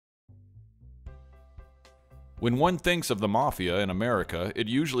When one thinks of the Mafia in America, it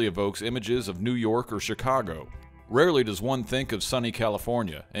usually evokes images of New York or Chicago. Rarely does one think of sunny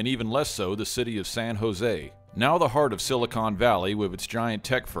California, and even less so the city of San Jose. Now the heart of Silicon Valley with its giant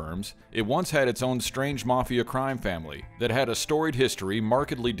tech firms, it once had its own strange mafia crime family that had a storied history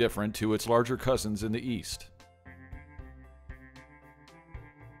markedly different to its larger cousins in the East.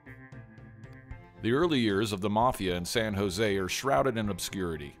 The early years of the Mafia in San Jose are shrouded in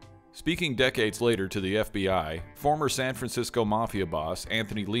obscurity. Speaking decades later to the FBI, former San Francisco Mafia boss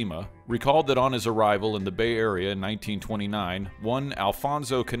Anthony Lima recalled that on his arrival in the Bay Area in 1929, one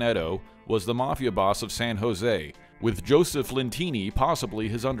Alfonso Caneto was the Mafia boss of San Jose, with Joseph Lentini possibly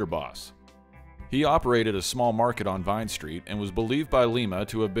his underboss. He operated a small market on Vine Street and was believed by Lima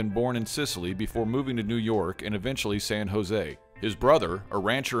to have been born in Sicily before moving to New York and eventually San Jose. His brother, a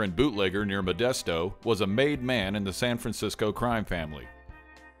rancher and bootlegger near Modesto, was a made man in the San Francisco crime family.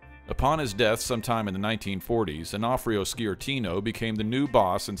 Upon his death sometime in the 1940s, Onofrio Sciortino became the new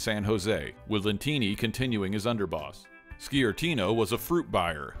boss in San Jose, with Lentini continuing as underboss. Sciortino was a fruit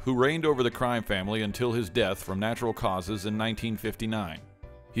buyer who reigned over the crime family until his death from natural causes in 1959.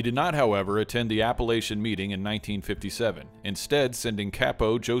 He did not, however, attend the Appalachian meeting in 1957, instead sending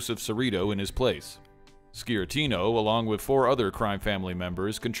Capo Joseph Cerrito in his place. Sciortino, along with 4 other crime family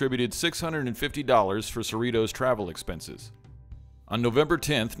members, contributed $650 for Cerrito's travel expenses. On November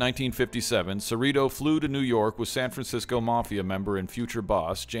 10, 1957, Cerrito flew to New York with San Francisco Mafia member and future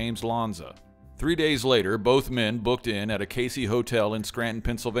boss James Lanza. 3 days later, both men booked in at a Casey Hotel in Scranton,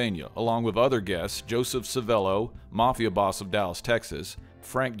 Pennsylvania, along with other guests Joseph Civello, Mafia boss of Dallas, Texas,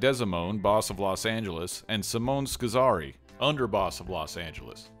 Frank Desimone, boss of Los Angeles, and Simone Scazzari, underboss of Los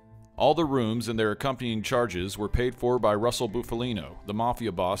Angeles. All the rooms and their accompanying charges were paid for by Russell Bufalino, the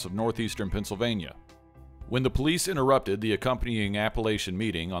Mafia boss of northeastern Pennsylvania. When the police interrupted the accompanying Appalachian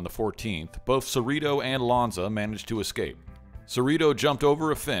meeting on the 14th, both Cerrito and Lanza managed to escape. Cerrito jumped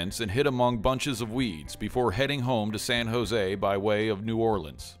over a fence and hid among bunches of weeds before heading home to San Jose by way of New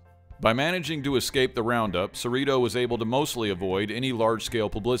Orleans. By managing to escape the roundup, Cerrito was able to mostly avoid any large-scale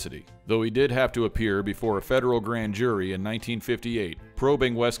publicity, though he did have to appear before a federal grand jury in 1958,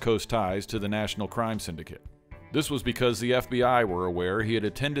 probing West Coast ties to the National Crime Syndicate. This was because the FBI were aware he had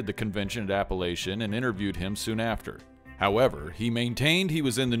attended the convention at Appalachian and interviewed him soon after. However, he maintained he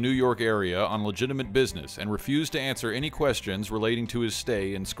was in the New York area on legitimate business and refused to answer any questions relating to his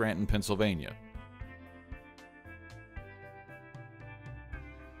stay in Scranton, Pennsylvania.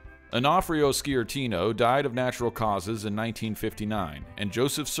 Onofrio Sciortino died of natural causes in 1959, and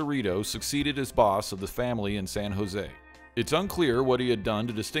Joseph Cerrito succeeded as boss of the family in San Jose. It's unclear what he had done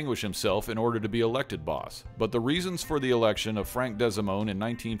to distinguish himself in order to be elected boss, but the reasons for the election of Frank Desimone in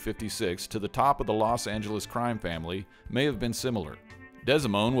 1956 to the top of the Los Angeles crime family may have been similar.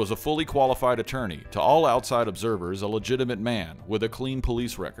 Desimone was a fully qualified attorney, to all outside observers a legitimate man with a clean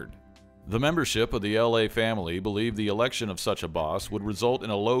police record. The membership of the LA family believed the election of such a boss would result in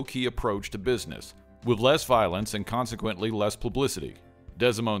a low-key approach to business, with less violence and consequently less publicity.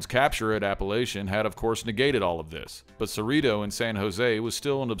 Desimone's capture at Appalachian had of course negated all of this, but Cerrito in San Jose was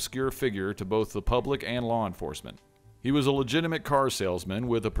still an obscure figure to both the public and law enforcement. He was a legitimate car salesman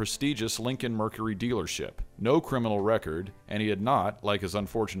with a prestigious Lincoln Mercury dealership, no criminal record, and he had not, like his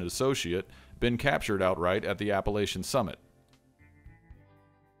unfortunate associate, been captured outright at the Appalachian Summit.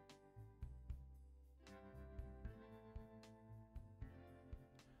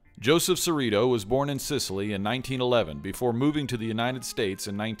 Joseph Cerrito was born in Sicily in 1911 before moving to the United States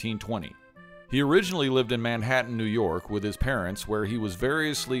in 1920. He originally lived in Manhattan, New York with his parents, where he was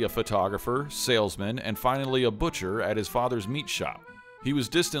variously a photographer, salesman, and finally a butcher at his father's meat shop. He was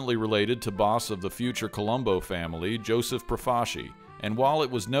distantly related to boss of the future Colombo family, Joseph Profaci, and while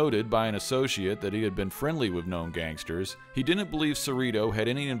it was noted by an associate that he had been friendly with known gangsters, he didn't believe Cerrito had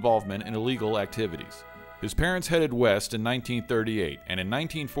any involvement in illegal activities. His parents headed west in 1938, and in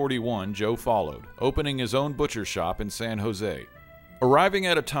 1941 Joe followed, opening his own butcher shop in San Jose. Arriving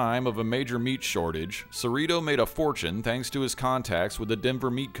at a time of a major meat shortage, Cerrito made a fortune thanks to his contacts with the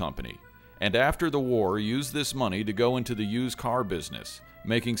Denver Meat Company, and after the war used this money to go into the used car business,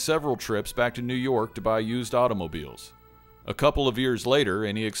 making several trips back to New York to buy used automobiles. A couple of years later,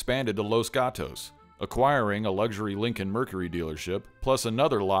 and he expanded to Los Gatos, acquiring a luxury Lincoln Mercury dealership, plus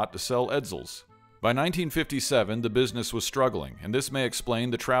another lot to sell Edsels. By 1957, the business was struggling, and this may explain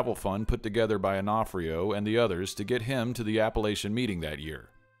the travel fund put together by Onofrio and the others to get him to the Appalachian meeting that year.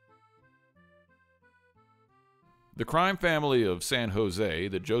 The crime family of San Jose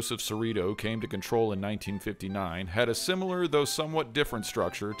that Joseph Cerrito came to control in 1959 had a similar, though somewhat different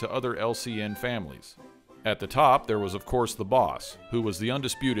structure to other LCN families. At the top, there was of course the boss, who was the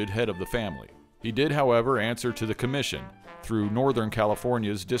undisputed head of the family. He did, however, answer to the commission through Northern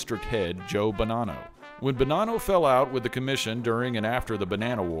California's district head, Joe Bonanno. When Bonanno fell out with the commission during and after the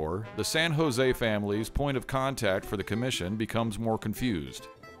Banana War, the San Jose family's point of contact for the commission becomes more confused.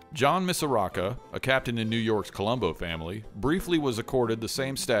 John Misuraca, a captain in New York's Colombo family, briefly was accorded the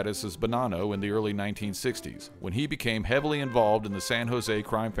same status as Bonanno in the early 1960s, when he became heavily involved in the San Jose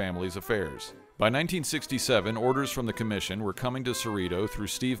crime family's affairs. By 1967, orders from the commission were coming to Cerrito through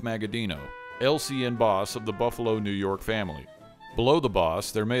Steve Magadino, LCN boss of the Buffalo, New York family. Below the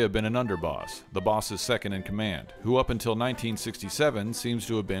boss, there may have been an underboss, the boss's second in command, who up until 1967 seems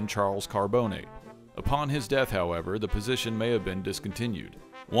to have been Charles Carbone. Upon his death, however, the position may have been discontinued.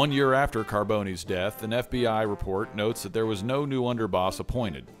 1 year after Carbone's death, an FBI report notes that there was no new underboss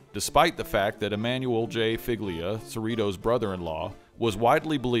appointed, despite the fact that Emmanuel J. Figlia, Cerrito's brother-in-law, was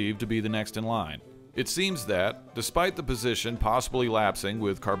widely believed to be the next in line. It seems that, despite the position possibly lapsing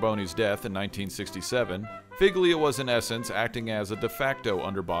with Carbone's death in 1967, Figlia was in essence acting as a de facto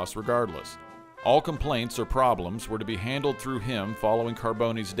underboss regardless. All complaints or problems were to be handled through him following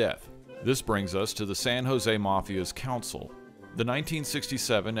Carbone's death. This brings us to the San Jose Mafia's council. The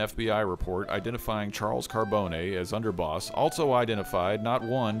 1967 FBI report identifying Charles Carbone as underboss also identified not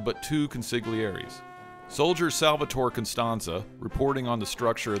one but two consiglieres. Soldier Salvatore Costanza, reporting on the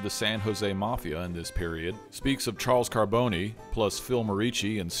structure of the San Jose Mafia in this period, speaks of Charles Carbone, plus Phil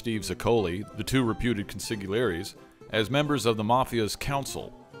Merici and Steve Zaccoli, the two reputed consiglieres, as members of the Mafia's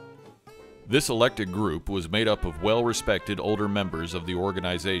council. This elected group was made up of well-respected older members of the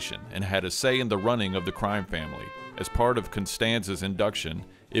organization and had a say in the running of the crime family. As part of Costanza's induction,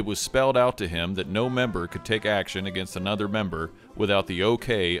 it was spelled out to him that no member could take action against another member without the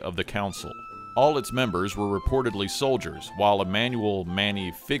okay of the council. All its members were reportedly soldiers, while Emmanuel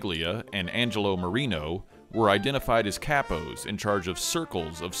Manny Figlia and Angelo Marino were identified as capos in charge of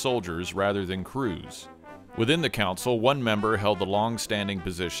circles of soldiers rather than crews. Within the council, one member held the long-standing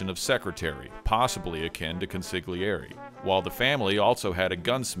position of secretary, possibly akin to consigliere, while the family also had a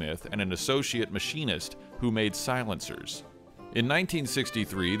gunsmith and an associate machinist who made silencers. In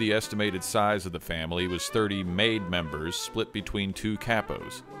 1963, the estimated size of the family was 30 made members split between two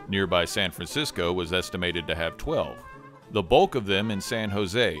capos. Nearby San Francisco was estimated to have 12. The bulk of them in San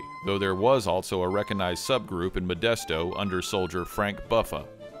Jose, though there was also a recognized subgroup in Modesto under soldier Frank Buffa.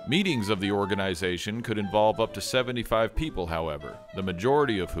 Meetings of the organization could involve up to 75 people, however, the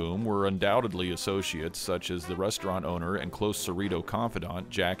majority of whom were undoubtedly associates such as the restaurant owner and close Cerrito confidant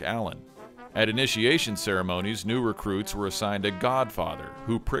Jack Allen. At initiation ceremonies, new recruits were assigned a godfather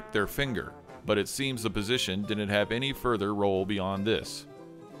who pricked their finger, but it seems the position didn't have any further role beyond this.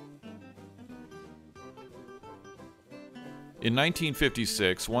 In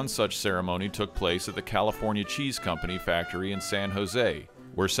 1956, one such ceremony took place at the California Cheese Company factory in San Jose,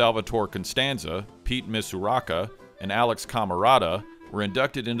 where Salvatore Costanza, Pete Misuraca, and Alex Camarada were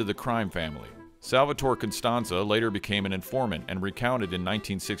inducted into the crime family. Salvatore Costanza later became an informant and recounted in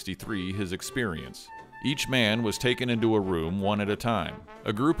 1963 his experience. Each man was taken into a room one at a time.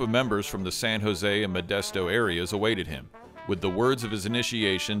 A group of members from the San Jose and Modesto areas awaited him, with the words of his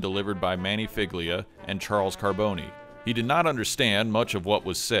initiation delivered by Manny Figlia and Charles Carbone. He did not understand much of what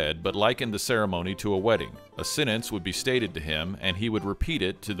was said, but likened the ceremony to a wedding. A sentence would be stated to him, and he would repeat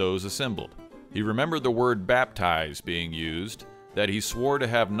it to those assembled. He remembered the word baptize being used, that he swore to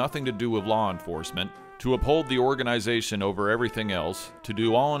have nothing to do with law enforcement, to uphold the organization over everything else, to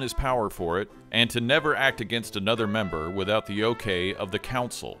do all in his power for it, and to never act against another member without the okay of the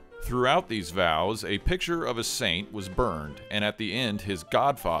council. Throughout these vows, a picture of a saint was burned, and at the end his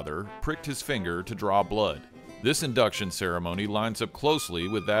godfather pricked his finger to draw blood. This induction ceremony lines up closely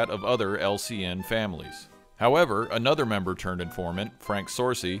with that of other LCN families. However, another member turned informant, Frank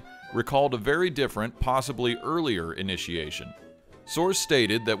Sorcy, recalled a very different, possibly earlier initiation. Source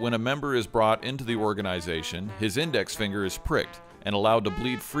stated that when a member is brought into the organization, his index finger is pricked and allowed to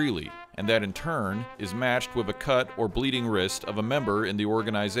bleed freely, and that in turn is matched with a cut or bleeding wrist of a member in the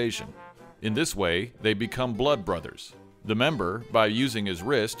organization. In this way, they become blood brothers. The member, by using his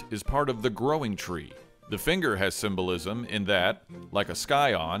wrist, is part of the growing tree. The finger has symbolism in that, like a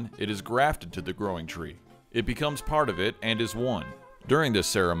scion, it is grafted to the growing tree. It becomes part of it and is one. During this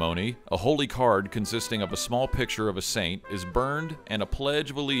ceremony, a holy card consisting of a small picture of a saint is burned and a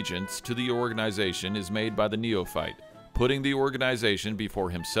pledge of allegiance to the organization is made by the neophyte, putting the organization before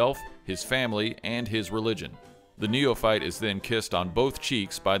himself, his family, and his religion. The neophyte is then kissed on both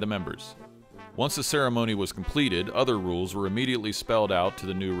cheeks by the members. Once the ceremony was completed, other rules were immediately spelled out to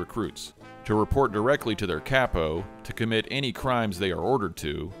the new recruits: to report directly to their capo, to commit any crimes they are ordered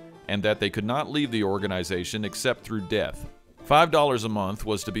to, and that they could not leave the organization except through death. $5 a month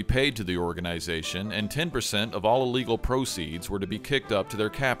was to be paid to the organization, and 10% of all illegal proceeds were to be kicked up to their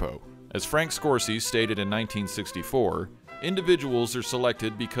capo. As Frank Scorsese stated in 1964, individuals are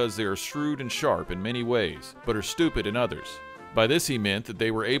selected because they are shrewd and sharp in many ways, but are stupid in others. By this he meant that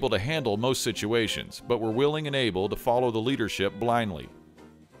they were able to handle most situations, but were willing and able to follow the leadership blindly.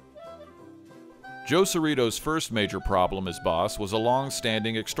 Joe Cerrito's first major problem as boss was a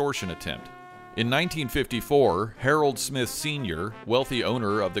long-standing extortion attempt. In 1954, Harold Smith Sr., wealthy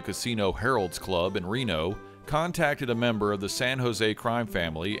owner of the casino Harold's Club in Reno, contacted a member of the San Jose crime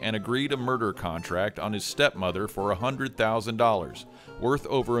family and agreed a murder contract on his stepmother for $100,000, worth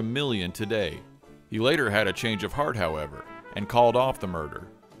over $1 million today. He later had a change of heart, however, and called off the murder,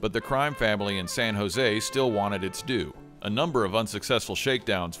 but the crime family in San Jose still wanted its due. A number of unsuccessful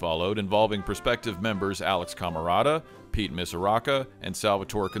shakedowns followed, involving prospective members Alex Camarada, Pete Misuraca, and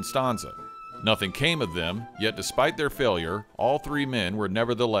Salvatore Constanza. Nothing came of them, yet despite their failure, all three men were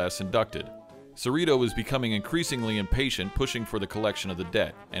nevertheless inducted. Cerrito was becoming increasingly impatient, pushing for the collection of the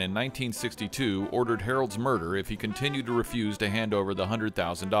debt, and in 1962 ordered Harold's murder if he continued to refuse to hand over the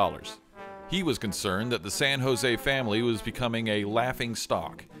 $100,000. He was concerned that the San Jose family was becoming a laughing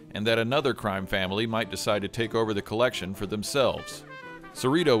stock, and that another crime family might decide to take over the collection for themselves.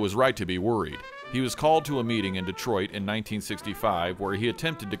 Cerrito was right to be worried. He was called to a meeting in Detroit in 1965 where he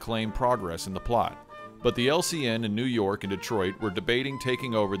attempted to claim progress in the plot. But the LCN in New York and Detroit were debating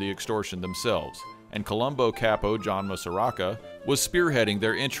taking over the extortion themselves, and Colombo capo John Misuraca was spearheading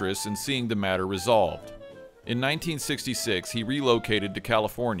their interests in seeing the matter resolved. In 1966, he relocated to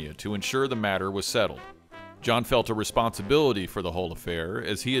California to ensure the matter was settled. John felt a responsibility for the whole affair,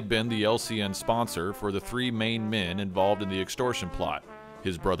 as he had been the LCN sponsor for the three main men involved in the extortion plot: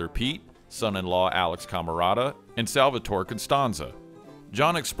 his brother Pete, son-in-law Alex Camarada, and Salvatore Constanza.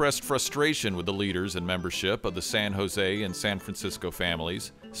 John expressed frustration with the leaders and membership of the San Jose and San Francisco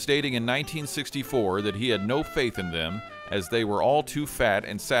families, stating in 1964 that he had no faith in them, as they were all too fat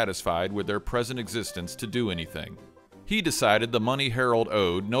and satisfied with their present existence to do anything. He decided the money Harold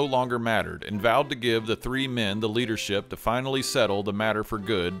owed no longer mattered and vowed to give the three men the leadership to finally settle the matter for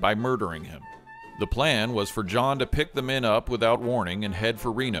good by murdering him. The plan was for John to pick the men up without warning and head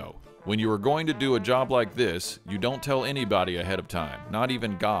for Reno. When you are going to do a job like this, you don't tell anybody ahead of time, not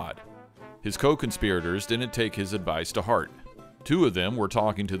even God. His co-conspirators didn't take his advice to heart. Two of them were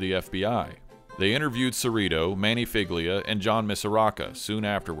talking to the FBI. They interviewed Cerrito, Manny Figlia, and John Misuraca soon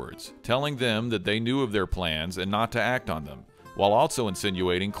afterwards, telling them that they knew of their plans and not to act on them, while also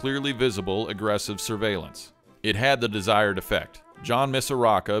insinuating clearly visible aggressive surveillance. It had the desired effect. John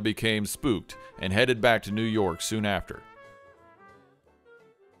Misuraca became spooked and headed back to New York soon after.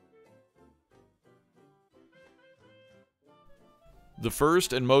 The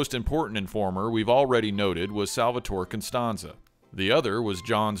first and most important informer we've already noted was Salvatore Constanza. The other was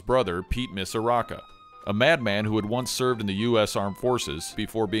John's brother, Pete Misuraca, a madman who had once served in the U.S. Armed Forces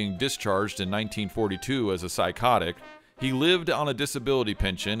before being discharged in 1942 as a psychotic. He lived on a disability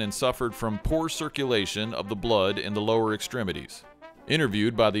pension and suffered from poor circulation of the blood in the lower extremities.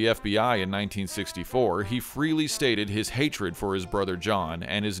 Interviewed by the FBI in 1964, he freely stated his hatred for his brother John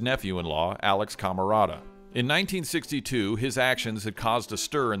and his nephew-in-law, Alex Camarada. In 1962, his actions had caused a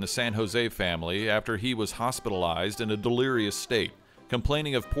stir in the San Jose family after he was hospitalized in a delirious state,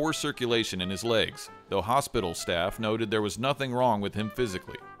 complaining of poor circulation in his legs, though hospital staff noted there was nothing wrong with him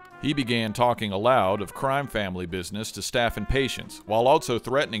physically. He began talking aloud of crime family business to staff and patients, while also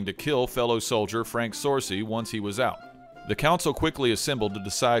threatening to kill fellow soldier Frank Scorsese once he was out. The council quickly assembled to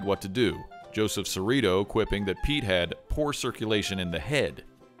decide what to do, Joseph Cerrito quipping that Pete had poor circulation in the head.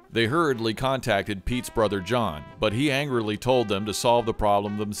 They hurriedly contacted Pete's brother John, but he angrily told them to solve the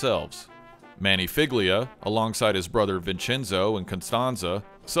problem themselves. Manny Figlia, alongside his brother Vincenzo and Constanza,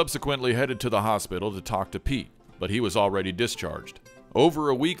 subsequently headed to the hospital to talk to Pete, but he was already discharged. Over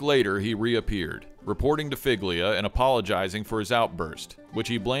a week later, he reappeared, reporting to Figlia and apologizing for his outburst, which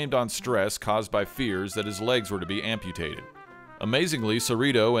he blamed on stress caused by fears that his legs were to be amputated. Amazingly,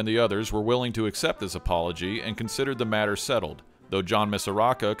 Cerrito and the others were willing to accept this apology and considered the matter settled, though John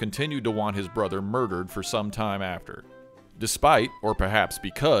Misuraca continued to want his brother murdered for some time after. Despite, or perhaps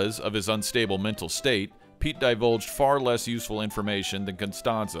because, of his unstable mental state, Pete divulged far less useful information than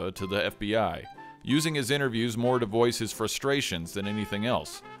Constanza to the FBI, using his interviews more to voice his frustrations than anything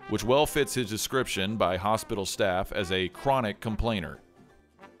else, which well fits his description by hospital staff as a chronic complainer.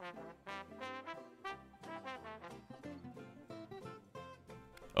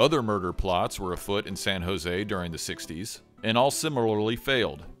 Other murder plots were afoot in San Jose during the 60s, and all similarly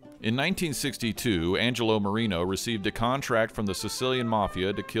failed. In 1962, Angelo Marino received a contract from the Sicilian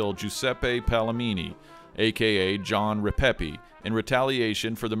Mafia to kill Giuseppe Palamini, aka John Repepi, in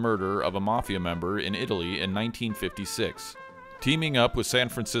retaliation for the murder of a Mafia member in Italy in 1956. Teaming up with San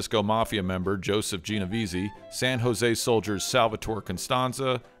Francisco Mafia member Joseph Genovese, San Jose soldiers Salvatore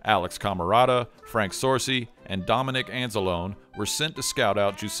Costanza, Alex Camarata, Frank Sorsi, and Dominic Anzalone were sent to scout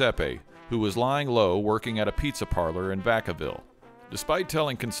out Giuseppe, who was lying low working at a pizza parlor in Vacaville. Despite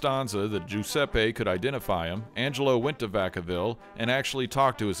telling Costanza that Giuseppe could identify him, Angelo went to Vacaville and actually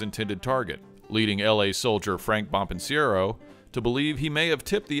talked to his intended target, leading LA soldier Frank Bompensiero to believe he may have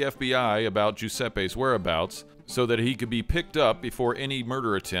tipped the FBI about Giuseppe's whereabouts so that he could be picked up before any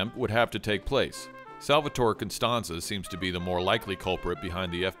murder attempt would have to take place. Salvatore Costanza seems to be the more likely culprit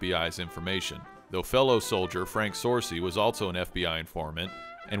behind the FBI's information, though fellow soldier Frank Sorsi was also an FBI informant,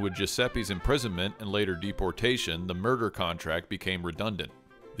 and with Giuseppe's imprisonment and later deportation, the murder contract became redundant.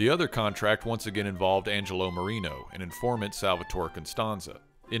 The other contract once again involved Angelo Marino, an informant Salvatore Costanza.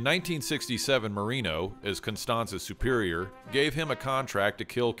 In 1967, Marino, as Costanza's superior, gave him a contract to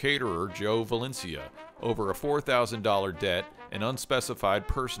kill caterer Joe Valencia over a $4,000 debt and unspecified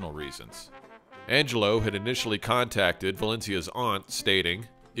personal reasons. Angelo had initially contacted Valencia's aunt, stating,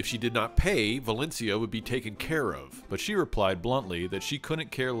 if she did not pay, Valencia would be taken care of, but she replied bluntly that she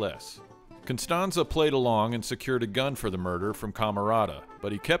couldn't care less. Costanza played along and secured a gun for the murder from Camarata,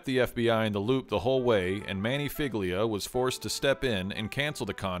 but he kept the FBI in the loop the whole way, and Manny Figlia was forced to step in and cancel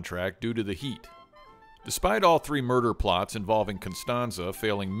the contract due to the heat. Despite all three murder plots involving Costanza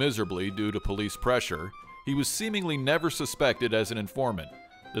failing miserably due to police pressure, he was seemingly never suspected as an informant.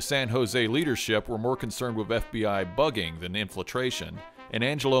 The San Jose leadership were more concerned with FBI bugging than infiltration, and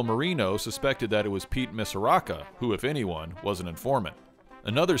Angelo Marino suspected that it was Pete Miseraca, who, if anyone, was an informant.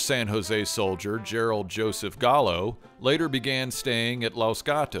 Another San Jose soldier, Gerald Joseph Gallo, later began staying at Los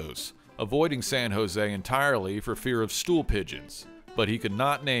Gatos, avoiding San Jose entirely for fear of stool pigeons, but he could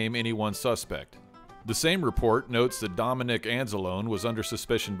not name any one suspect. The same report notes that Dominic Anzalone was under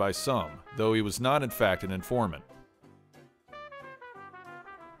suspicion by some, though he was not in fact an informant.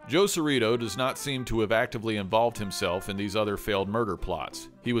 Joe Cerrito does not seem to have actively involved himself in these other failed murder plots.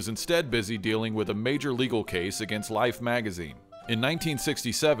 He was instead busy dealing with a major legal case against Life magazine. In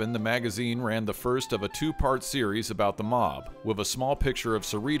 1967, the magazine ran the first of a two-part series about the mob, with a small picture of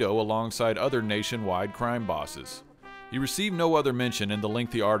Cerrito alongside other nationwide crime bosses. He received no other mention in the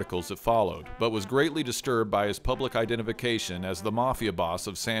lengthy articles that followed, but was greatly disturbed by his public identification as the Mafia boss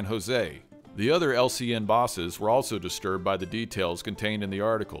of San Jose. The other LCN bosses were also disturbed by the details contained in the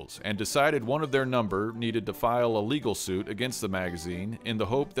articles and decided one of their number needed to file a legal suit against the magazine in the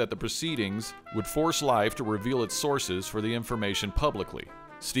hope that the proceedings would force Life to reveal its sources for the information publicly.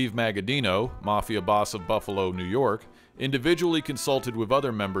 Steve Magadino, Mafia boss of Buffalo, New York, individually consulted with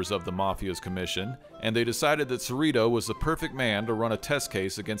other members of the Mafia's commission, and they decided that Cerrito was the perfect man to run a test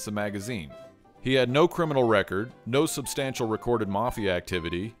case against the magazine. He had no criminal record, no substantial recorded Mafia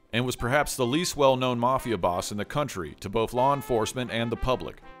activity, and was perhaps the least well-known Mafia boss in the country to both law enforcement and the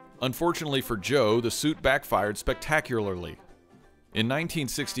public. Unfortunately for Joe, the suit backfired spectacularly. In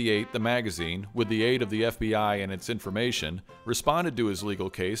 1968, the magazine, with the aid of the FBI and its information, responded to his legal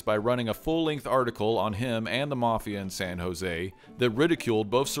case by running a full-length article on him and the Mafia in San Jose that ridiculed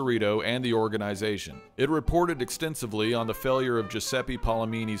both Cerrito and the organization. It reported extensively on the failure of Giuseppe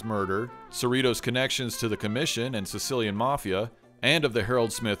Palamini's murder, Cerrito's connections to the Commission and Sicilian Mafia, and of the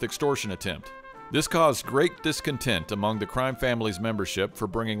Harold Smith extortion attempt. This caused great discontent among the crime family's membership for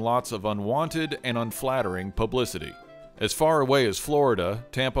bringing lots of unwanted and unflattering publicity. As far away as Florida,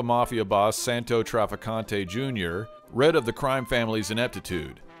 Tampa Mafia boss Santo Trafficante Jr. read of the crime family's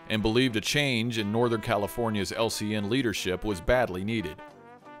ineptitude and believed a change in Northern California's LCN leadership was badly needed.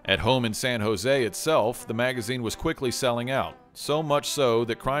 At home in San Jose itself, the magazine was quickly selling out, so much so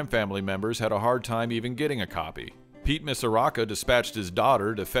that crime family members had a hard time even getting a copy. Pete Miseraca dispatched his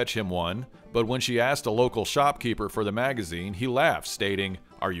daughter to fetch him one, but when she asked a local shopkeeper for the magazine, he laughed, stating,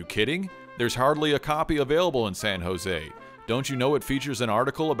 "Are you kidding? There's hardly a copy available in San Jose. Don't you know it features an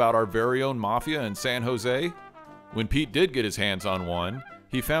article about our very own Mafia in San Jose?" When Pete did get his hands on one,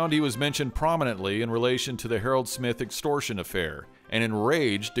 he found he was mentioned prominently in relation to the Harold Smith extortion affair, and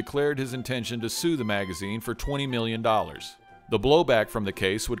enraged declared his intention to sue the magazine for $20 million. The blowback from the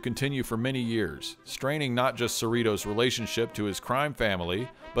case would continue for many years, straining not just Cerrito's relationship to his crime family,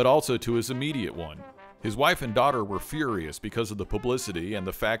 but also to his immediate one. His wife and daughter were furious because of the publicity and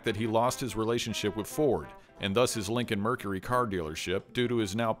the fact that he lost his relationship with Ford, and thus his Lincoln Mercury car dealership, due to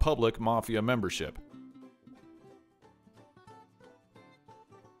his now public Mafia membership.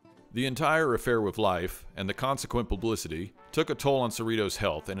 The entire affair with Life, and the consequent publicity, took a toll on Cerrito's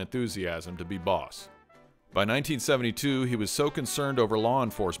health and enthusiasm to be boss. By 1972, he was so concerned over law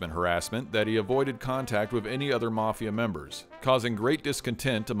enforcement harassment that he avoided contact with any other Mafia members, causing great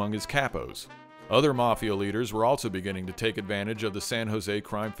discontent among his capos. Other Mafia leaders were also beginning to take advantage of the San Jose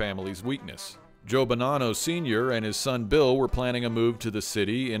crime family's weakness. Joe Bonanno Sr. and his son Bill were planning a move to the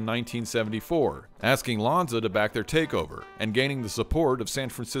city in 1974, asking Lanza to back their takeover, and gaining the support of San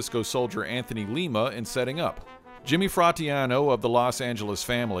Francisco soldier Anthony Lima in setting up. Jimmy Fratianno of the Los Angeles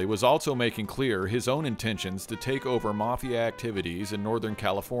family was also making clear his own intentions to take over Mafia activities in Northern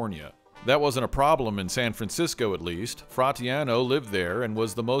California. That wasn't a problem in San Francisco, at least. Fratianno lived there and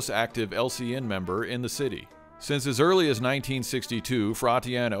was the most active LCN member in the city. Since as early as 1962,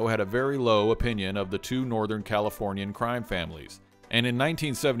 Fratianno had a very low opinion of the two Northern Californian crime families, and in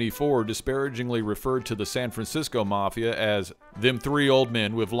 1974 disparagingly referred to the San Francisco Mafia as "them three old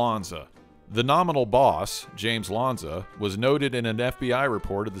men with Lanza." The nominal boss, James Lanza, was noted in an FBI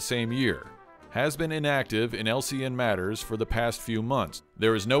report of the same year. Has been inactive in LCN matters for the past few months.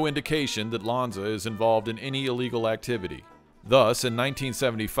 There is no indication that Lanza is involved in any illegal activity. Thus, in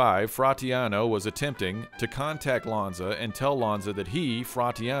 1975, Fratianno was attempting to contact Lanza and tell Lanza that he,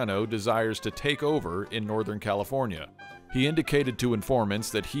 Fratianno, desires to take over in Northern California. He indicated to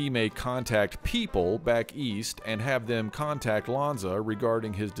informants that he may contact people back east and have them contact Lanza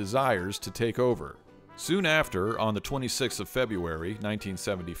regarding his desires to take over. Soon after, on the 26th of February,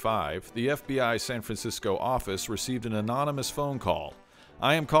 1975, the FBI San Francisco office received an anonymous phone call.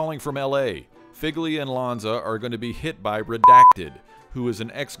 "I am calling from LA. Figlia and Lanza are going to be hit by Redacted, who is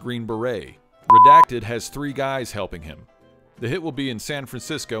an ex-Green Beret. Redacted has 3 guys helping him. The hit will be in San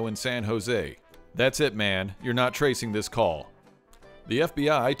Francisco and San Jose. That's it, man. You're not tracing this call." The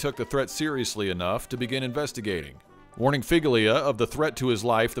FBI took the threat seriously enough to begin investigating, warning Figlia of the threat to his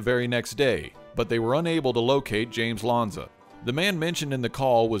life the very next day, but they were unable to locate James Lanza. The man mentioned in the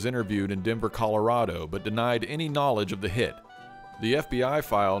call was interviewed in Denver, Colorado, but denied any knowledge of the hit. The FBI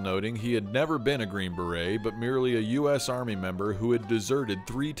file noting he had never been a Green Beret, but merely a U.S. Army member who had deserted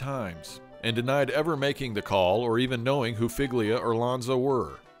 3 times, and denied ever making the call or even knowing who Figlia or Lanza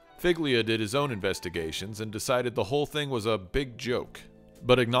were. Figlia did his own investigations and decided the whole thing was a big joke,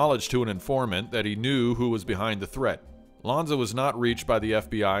 but acknowledged to an informant that he knew who was behind the threat. Lanza was not reached by the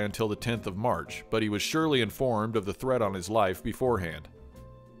FBI until the 10th of March, but he was surely informed of the threat on his life beforehand.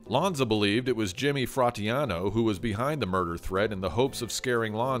 Lanza believed it was Jimmy Fratianno who was behind the murder threat in the hopes of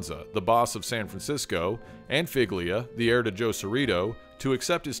scaring Lanza, the boss of San Francisco, and Figlia, the heir to Joe Cerrito, to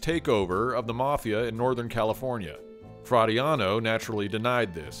accept his takeover of the Mafia in Northern California. Fratianno naturally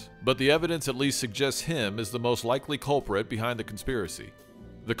denied this, but the evidence at least suggests him as the most likely culprit behind the conspiracy.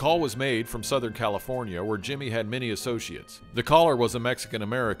 The call was made from Southern California, where Jimmy had many associates. The caller was a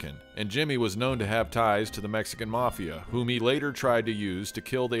Mexican-American, and Jimmy was known to have ties to the Mexican Mafia, whom he later tried to use to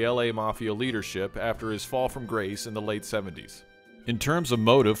kill the LA Mafia leadership after his fall from grace in the late 70s. In terms of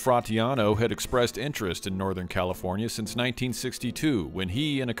motive, Fratianno had expressed interest in Northern California since 1962, when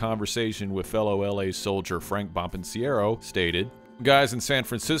he, in a conversation with fellow LA soldier Frank Bompensiero, stated, "Guys in San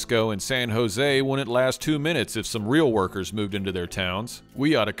Francisco and San Jose wouldn't last 2 minutes if some real workers moved into their towns.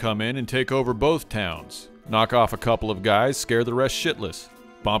 We ought to come in and take over both towns. Knock off a couple of guys, scare the rest shitless."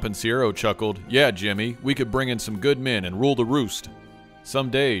 Bompensiero chuckled, "Yeah, Jimmy, we could bring in some good men and rule the roost."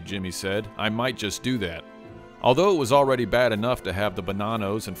 "Someday," Jimmy said, "I might just do that." Although it was already bad enough to have the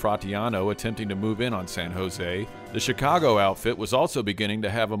Bonannos and Fratianno attempting to move in on San Jose, the Chicago outfit was also beginning to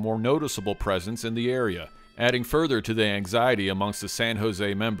have a more noticeable presence in the area, adding further to the anxiety amongst the San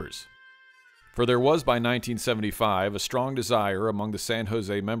Jose members. For there was by 1975 a strong desire among the San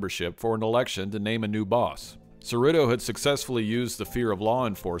Jose membership for an election to name a new boss. Cerrito had successfully used the fear of law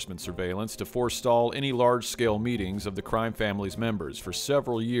enforcement surveillance to forestall any large-scale meetings of the crime family's members for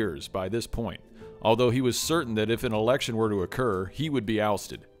several years by this point, although he was certain that if an election were to occur, he would be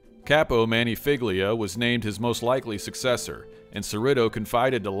ousted. Capo Manny Figlia was named his most likely successor, and Cerrito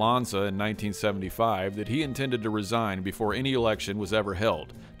confided to Lanza in 1975 that he intended to resign before any election was ever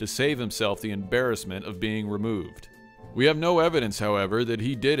held, to save himself the embarrassment of being removed. We have no evidence, however, that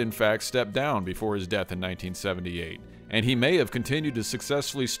he did in fact step down before his death in 1978, and he may have continued to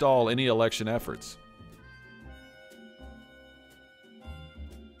successfully stall any election efforts.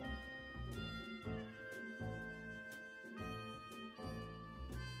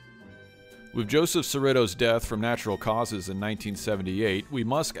 With Joseph Cerrito's death from natural causes in 1978, we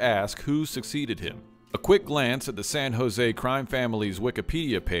must ask who succeeded him. A quick glance at the San Jose crime family's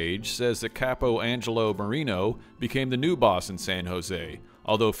Wikipedia page says that Capo Angelo Marino became the new boss in San Jose,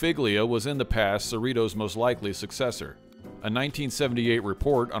 although Figlia was in the past Cerrito's most likely successor. A 1978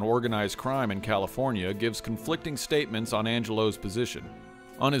 report on organized crime in California gives conflicting statements on Angelo's position.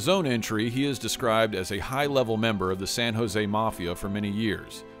 On his own entry, he is described as a high-level member of the San Jose Mafia for many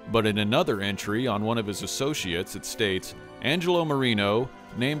years. But in another entry on one of his associates, it states, Angelo Marino,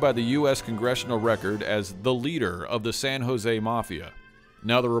 named by the U.S. Congressional Record as the leader of the San Jose Mafia.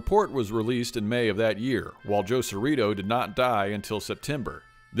 Now, the report was released in May of that year, while Joe Cerrito did not die until September.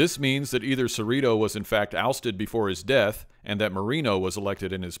 This means that either Cerrito was in fact ousted before his death, and that Marino was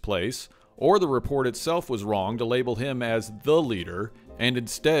elected in his place, or the report itself was wrong to label him as the leader, and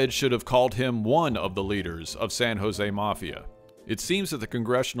instead should have called him one of the leaders of San Jose Mafia. It seems that the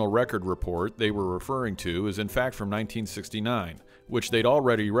Congressional Record report they were referring to is in fact from 1969, which they'd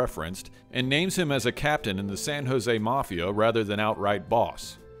already referenced, and names him as a captain in the San Jose Mafia rather than outright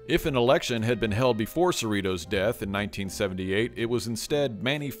boss. If an election had been held before Cerrito's death in 1978, it was instead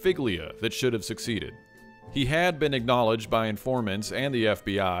Manny Figlia that should have succeeded. He had been acknowledged by informants and the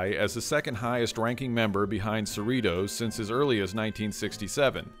FBI as the second highest ranking member behind Cerrito since as early as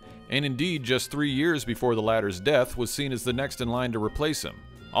 1967, and indeed just 3 years before the latter's death was seen as the next in line to replace him,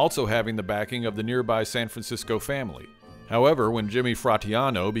 also having the backing of the nearby San Francisco family. However, when Jimmy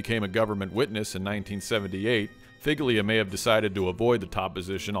Fratiano became a government witness in 1978, Figlia may have decided to avoid the top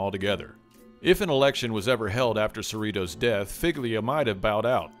position altogether. If an election was ever held after Cerrito's death, Figlia might have bowed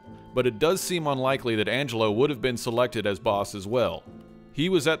out, but it does seem unlikely that Angelo would have been selected as boss as well. He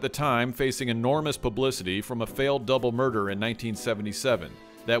was at the time facing enormous publicity from a failed double murder in 1977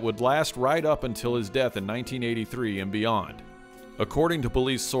 that would last right up until his death in 1983 and beyond. According to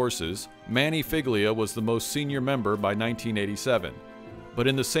police sources, Manny Figlia was the most senior member by 1987. But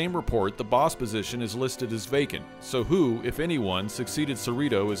in the same report, the boss position is listed as vacant, so who, if anyone, succeeded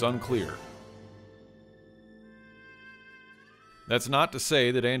Cerrito is unclear. That's not to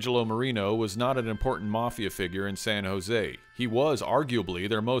say that Angelo Marino was not an important mafia figure in San Jose. He was arguably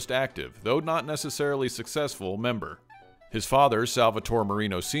their most active, though not necessarily successful, member. His father, Salvatore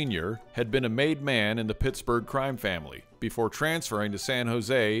Marino Sr., had been a made man in the Pittsburgh crime family, before transferring to San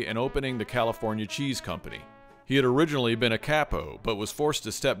Jose and opening the California Cheese Company. He had originally been a capo, but was forced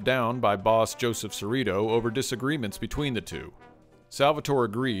to step down by boss Joseph Cerrito over disagreements between the two. Salvatore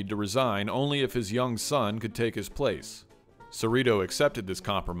agreed to resign only if his young son could take his place. Cerrito accepted this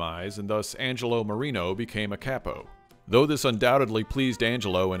compromise, and thus Angelo Marino became a capo. Though this undoubtedly pleased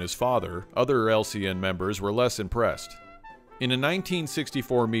Angelo and his father, other LCN members were less impressed. In a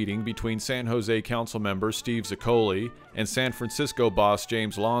 1964 meeting between San Jose council member Steve Zaccoli and San Francisco boss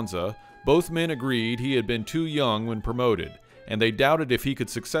James Lanza, both men agreed he had been too young when promoted, and they doubted if he could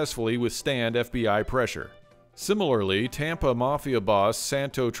successfully withstand FBI pressure. Similarly, Tampa Mafia boss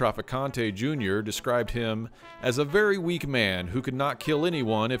Santo Traficante Jr. described him as a very weak man who could not kill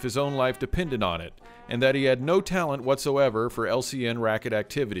anyone if his own life depended on it, and that he had no talent whatsoever for LCN racket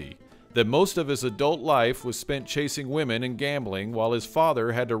activity, that most of his adult life was spent chasing women and gambling while his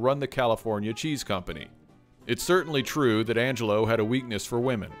father had to run the California Cheese Company. It's certainly true that Angelo had a weakness for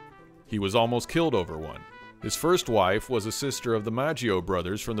women. He was almost killed over one. His first wife was a sister of the Maggio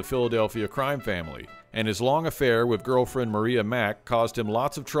brothers from the Philadelphia crime family, and his long affair with girlfriend Maria Mack caused him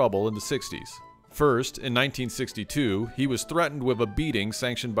lots of trouble in the 60s. First, in 1962, he was threatened with a beating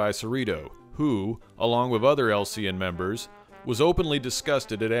sanctioned by Cerrito, who, along with other LCN members, was openly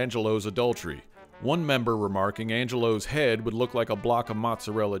disgusted at Angelo's adultery, one member remarking Angelo's head would look like a block of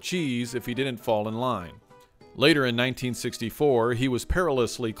mozzarella cheese if he didn't fall in line. Later in 1964, he was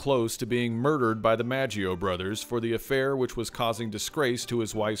perilously close to being murdered by the Maggio brothers for the affair which was causing disgrace to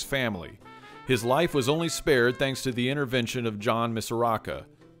his wife's family. His life was only spared thanks to the intervention of John Misuraca.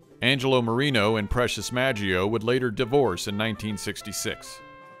 Angelo Marino and Precious Maggio would later divorce in 1966.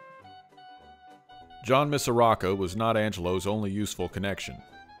 John Misuraca was not Angelo's only useful connection.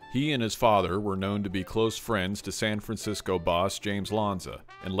 He and his father were known to be close friends to San Francisco boss James Lanza,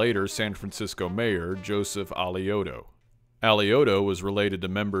 and later San Francisco mayor Joseph Alioto. Alioto was related to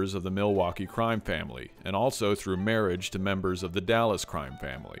members of the Milwaukee crime family, and also through marriage to members of the Dallas crime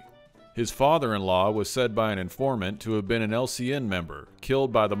family. His father-in-law was said by an informant to have been an LCN member,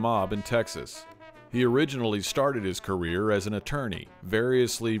 killed by the mob in Texas. He originally started his career as an attorney,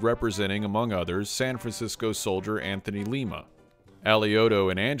 variously representing, among others, San Francisco soldier Anthony Lima.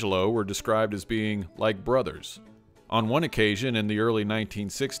 Alioto and Angelo were described as being like brothers. On one occasion in the early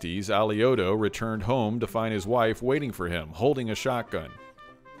 1960s, Alioto returned home to find his wife waiting for him, holding a shotgun.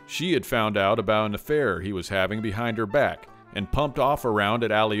 She had found out about an affair he was having behind her back, and pumped off a round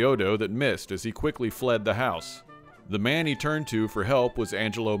at Alioto that missed as he quickly fled the house. The man he turned to for help was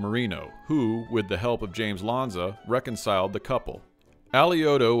Angelo Marino, who, with the help of James Lanza, reconciled the couple.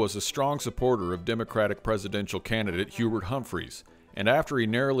 Alioto was a strong supporter of Democratic presidential candidate Hubert Humphreys, and after he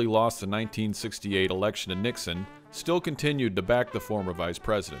narrowly lost the 1968 election to Nixon, still continued to back the former vice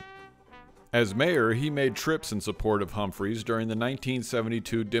president. As mayor, he made trips in support of Humphreys during the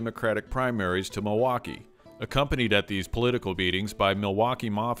 1972 Democratic primaries to Milwaukee, accompanied at these political meetings by Milwaukee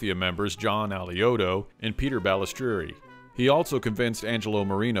Mafia members John Alioto and Peter Balistrieri. He also convinced Angelo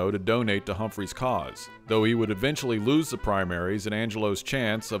Marino to donate to Humphreys' cause, though he would eventually lose the primaries and Angelo's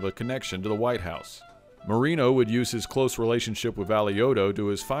chance of a connection to the White House. Marino would use his close relationship with Alioto to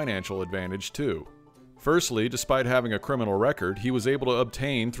his financial advantage too. Firstly, despite having a criminal record, he was able to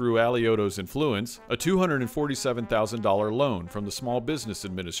obtain, through Alioto's influence, a $247,000 loan from the Small Business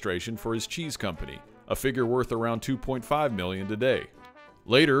Administration for his cheese company, a figure worth around $2.5 million today.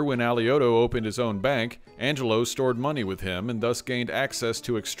 Later, when Alioto opened his own bank, Angelo stored money with him and thus gained access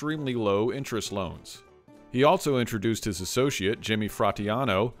to extremely low interest loans. He also introduced his associate, Jimmy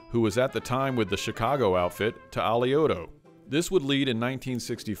Fratiano, who was at the time with the Chicago outfit, to Alioto. This would lead in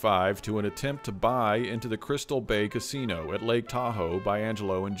 1965 to an attempt to buy into the Crystal Bay Casino at Lake Tahoe by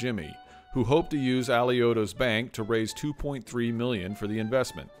Angelo and Jimmy, who hoped to use Alioto's bank to raise $2.3 million for the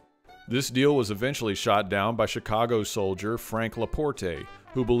investment. This deal was eventually shot down by Chicago soldier Frank Laporte,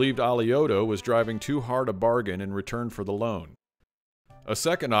 who believed Alioto was driving too hard a bargain in return for the loan. A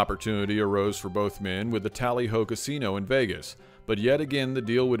second opportunity arose for both men with the Tally Ho Casino in Vegas, but yet again the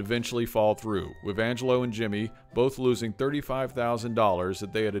deal would eventually fall through, with Angelo and Jimmy both losing $35,000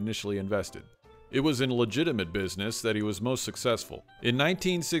 that they had initially invested. It was in legitimate business that he was most successful. In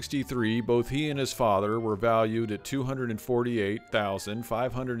 1963, both he and his father were valued at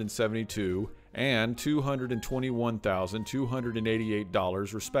 $248,572 and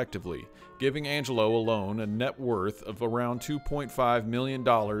 $221,288 respectively, giving Angelo alone a net worth of around $2.5 million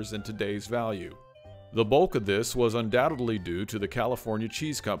in today's value. The bulk of this was undoubtedly due to the California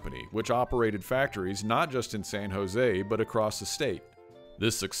Cheese Company, which operated factories not just in San Jose but across the state.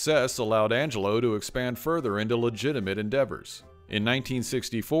 This success allowed Angelo to expand further into legitimate endeavors. In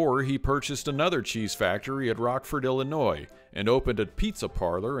 1964, he purchased another cheese factory at Rockford, Illinois, and opened a pizza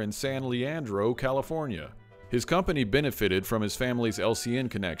parlor in San Leandro, California. His company benefited from his family's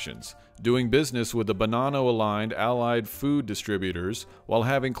LCN connections, doing business with the Bonanno-aligned Allied food distributors while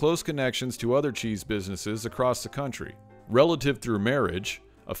having close connections to other cheese businesses across the country. Relative through marriage,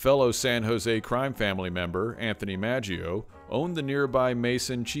 a fellow San Jose crime family member, Anthony Maggio, owned the nearby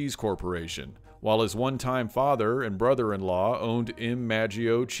Mason Cheese Corporation, while his one-time father and brother-in-law owned M.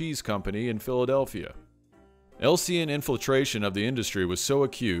 Maggio Cheese Company in Philadelphia. LCN infiltration of the industry was so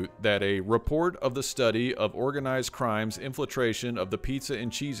acute that a report of the study of organized crime's infiltration of the pizza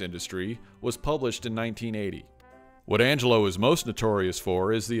and cheese industry was published in 1980. What Angelo is most notorious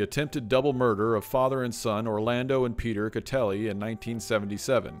for is the attempted double murder of father and son Orlando and Peter Catelli in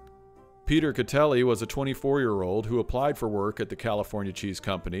 1977. Peter Catelli was a 24-year-old who applied for work at the California Cheese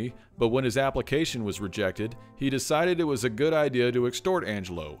Company, but when his application was rejected, he decided it was a good idea to extort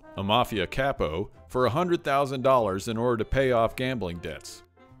Angelo, a Mafia capo, for $100,000 in order to pay off gambling debts.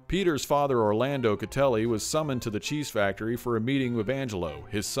 Peter's father Orlando Catelli was summoned to the cheese factory for a meeting with Angelo,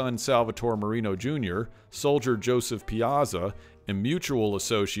 his son Salvatore Marino Jr., soldier Joseph Piazza, and mutual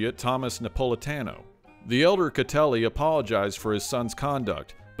associate Thomas Napolitano. The elder Catelli apologized for his son's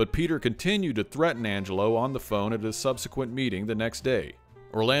conduct, but Peter continued to threaten Angelo on the phone at a subsequent meeting the next day.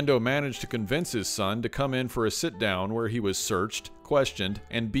 Orlando managed to convince his son to come in for a sit-down where he was searched, questioned,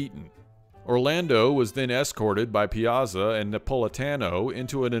 and beaten. Orlando was then escorted by Piazza and Napolitano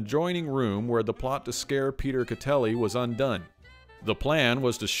into an adjoining room where the plot to scare Peter Catelli was undone. The plan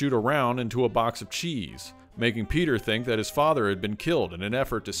was to shoot a round into a box of cheese, making Peter think that his father had been killed in an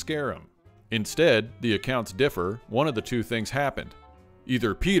effort to scare him. Instead, the accounts differ, one of the two things happened.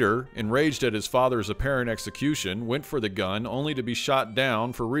 Either Peter, enraged at his father's apparent execution, went for the gun only to be shot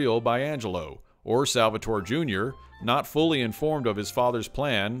down for real by Angelo, or Salvatore Jr., not fully informed of his father's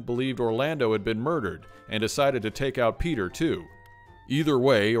plan, believed Orlando had been murdered and decided to take out Peter too. Either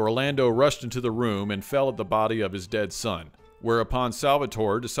way, Orlando rushed into the room and fell at the body of his dead son, whereupon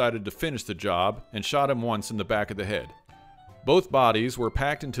Salvatore decided to finish the job and shot him once in the back of the head. Both bodies were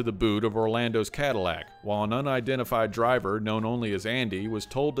packed into the boot of Orlando's Cadillac, while an unidentified driver known only as Andy was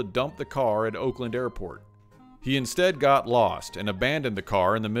told to dump the car at Oakland Airport. He instead got lost and abandoned the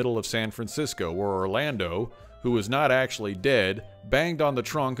car in the middle of San Francisco, where Orlando, who was not actually dead, banged on the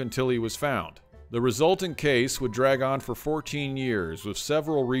trunk until he was found. The resultant case would drag on for 14 years, with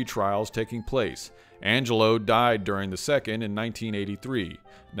several retrials taking place. Angelo died during the second in 1983.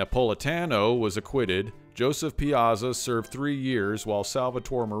 Napolitano was acquitted. Joseph Piazza served 3 years, while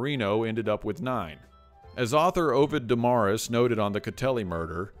Salvatore Marino ended up with 9. As author Ovid Damaris noted on the Catelli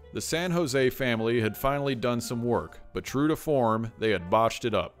murder, the San Jose family had finally done some work, but true to form, they had botched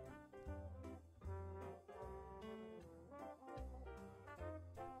it up.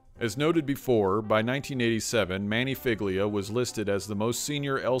 As noted before, by 1987, Manny Figlia was listed as the most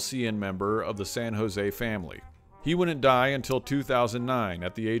senior LCN member of the San Jose family. He wouldn't die until 2009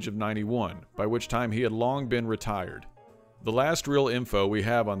 at the age of 91, by which time he had long been retired. The last real info we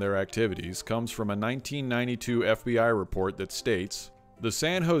have on their activities comes from a 1992 FBI report that states, "The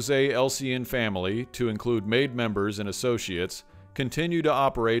San Jose LCN family, to include made members and associates, continue to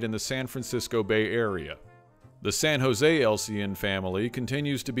operate in the San Francisco Bay Area. The San Jose LCN family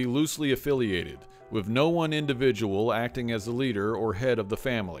continues to be loosely affiliated, with no one individual acting as the leader or head of the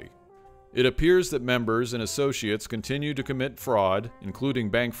family. It appears that members and associates continue to commit fraud, including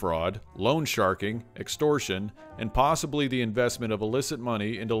bank fraud, loan sharking, extortion, and possibly the investment of illicit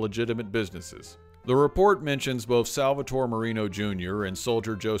money into legitimate businesses." The report mentions both Salvatore Marino Jr. and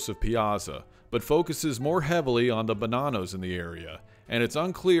Soldier Joseph Piazza, but focuses more heavily on the Bonanos in the area, and it's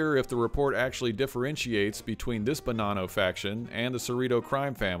unclear if the report actually differentiates between this Bonanno faction and the Cerrito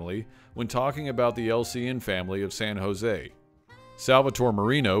crime family when talking about the LCN family of San Jose. Salvatore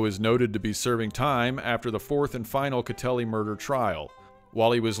Marino is noted to be serving time after the fourth and final Catelli murder trial,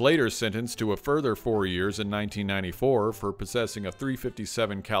 while he was later sentenced to a further 4 years in 1994 for possessing a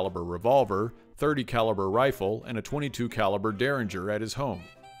 .357 caliber revolver, .30 caliber rifle, and a .22 caliber Derringer at his home.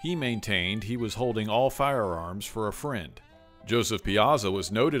 He maintained he was holding all firearms for a friend. Joseph Piazza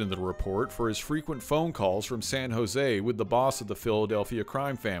was noted in the report for his frequent phone calls from San Jose with the boss of the Philadelphia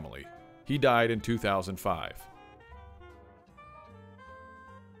crime family. He died in 2005.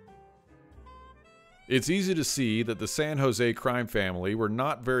 It's easy to see that the San Jose crime family were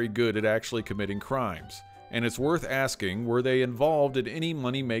not very good at actually committing crimes, and it's worth asking, were they involved in any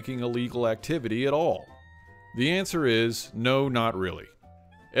money-making illegal activity at all? The answer is no, not really.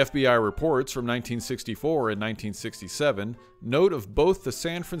 FBI reports from 1964 and 1967 note of both the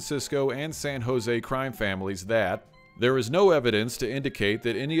San Francisco and San Jose crime families that there is no evidence to indicate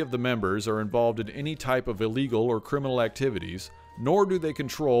that any of the members are involved in any type of illegal or criminal activities, nor do they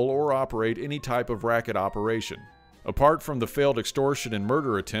control or operate any type of racket operation. Apart from the failed extortion and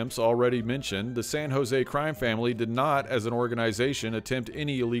murder attempts already mentioned, the San Jose crime family did not, as an organization, attempt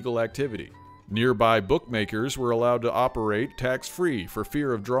any illegal activity. Nearby bookmakers were allowed to operate tax-free for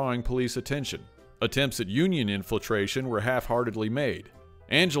fear of drawing police attention. Attempts at union infiltration were half-heartedly made.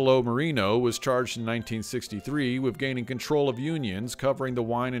 Angelo Marino was charged in 1963 with gaining control of unions covering the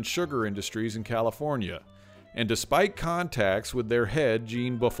wine and sugar industries in California, and despite contacts with their head,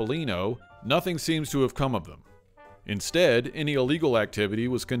 Gene Buffalino, nothing seems to have come of them. Instead, any illegal activity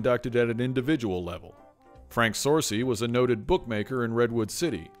was conducted at an individual level. Frank Sorcy was a noted bookmaker in Redwood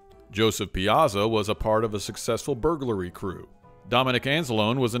City. Joseph Piazza was a part of a successful burglary crew. Dominic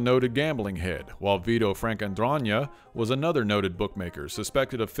Anzalone was a noted gambling head, while Vito Francandrogna was another noted bookmaker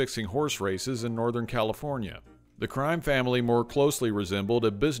suspected of fixing horse races in Northern California. The crime family more closely resembled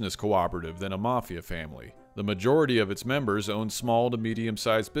a business cooperative than a mafia family. The majority of its members owned small to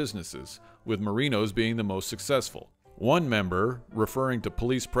medium-sized businesses, with Marino's being the most successful. One member, referring to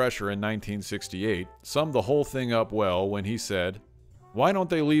police pressure in 1968, summed the whole thing up well when he said, "Why don't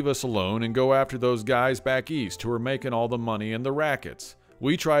they leave us alone and go after those guys back east who are making all the money and the rackets?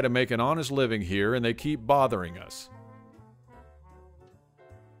 We try to make an honest living here and they keep bothering us."